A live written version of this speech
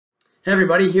Hey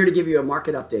everybody, here to give you a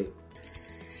market update.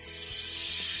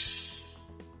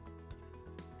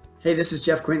 Hey, this is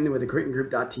Jeff Quintin with the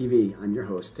QuintinGroup.tv. I'm your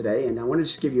host today, and I want to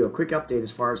just give you a quick update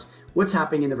as far as what's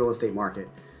happening in the real estate market.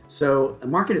 So the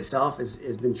market itself has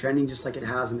been trending just like it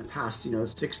has in the past,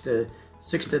 six to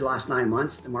the last 9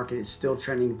 months. The market is still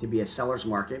trending to be a seller's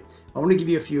market. I want to give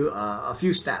you a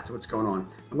few stats of what's going on.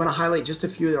 I'm going to highlight just a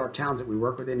few of our towns that we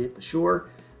work within at the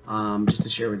shore, just to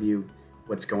share with you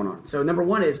what's going on. So number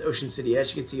one is Ocean City.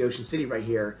 As you can see, Ocean City right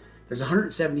here, there's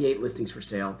 178 listings for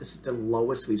sale. This is the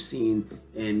lowest we've seen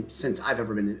since I've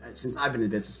been in the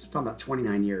business. I'm talking about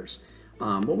 29 years.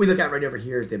 What we look at right over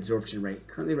here is the absorption rate.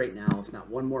 Currently right now, if not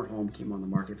one more home came on the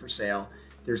market for sale,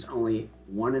 there's only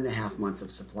 1.5 months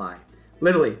of supply.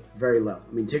 Literally very low.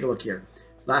 I mean, take a look here.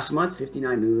 Last month,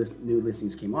 59 new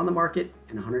listings came on the market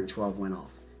and 112 went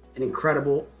off. An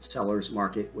incredible seller's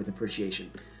market with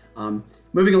appreciation.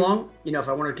 Moving along, if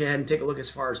I want to go ahead and take a look as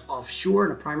far as offshore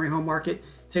in a primary home market,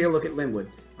 take a look at Linwood.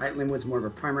 Right, Linwood's more of a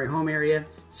primary home area.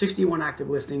 61 active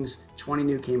listings, 20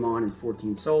 new came on and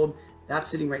 14 sold. That's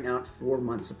sitting right now at 4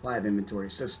 months supply of inventory.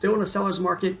 So still in a seller's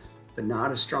market, but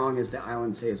not as strong as the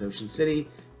island, say, as Ocean City.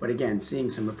 But again, seeing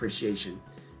some appreciation.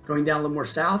 Going down a little more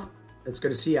south, let's go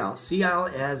to Sea Isle. Sea Isle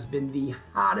has been the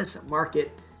hottest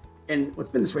market, and it's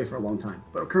been this way for a long time.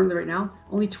 But currently right now,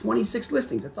 only 26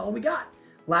 listings. That's all we got.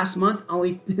 Last month,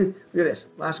 look at this.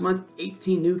 Last month,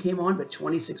 18 new came on, but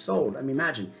 26 sold. I mean,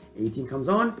 imagine 18 comes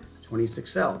on,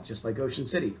 26 sell, just like Ocean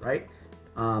City, right?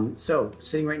 So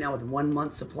sitting right now with 1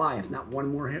 month supply, if not one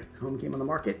more home came on the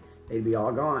market, they'd be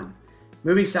all gone.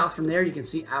 Moving south from there, you can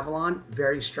see Avalon,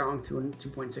 very strong,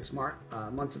 2.6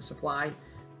 months of supply.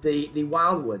 The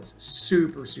Wildwoods,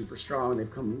 super, super strong.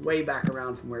 They've come way back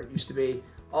around from where it used to be,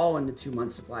 all in the 2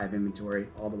 month supply of inventory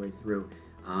all the way through.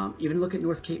 Even look at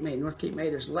North Cape May. North Cape May,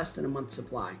 there's less than a month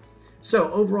supply. So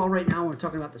overall right now, we're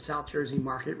talking about the South Jersey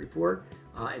market report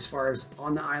as far as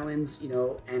on the islands,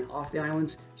 and off the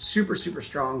islands, super, super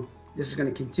strong. This is going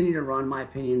to continue to run, in my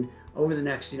opinion, over the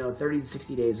next, 30 to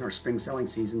 60 days in our spring selling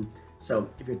season. So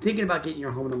if you're thinking about getting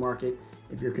your home in the market,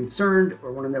 if you're concerned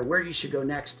or want to know where you should go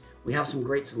next, we have some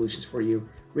great solutions for you.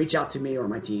 Reach out to me or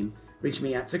my team. Reach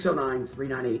me at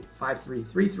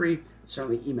 609-398-5333.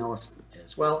 Certainly email us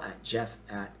as well at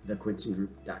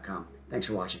jeff@thequintingroup.com. Thanks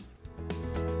for watching.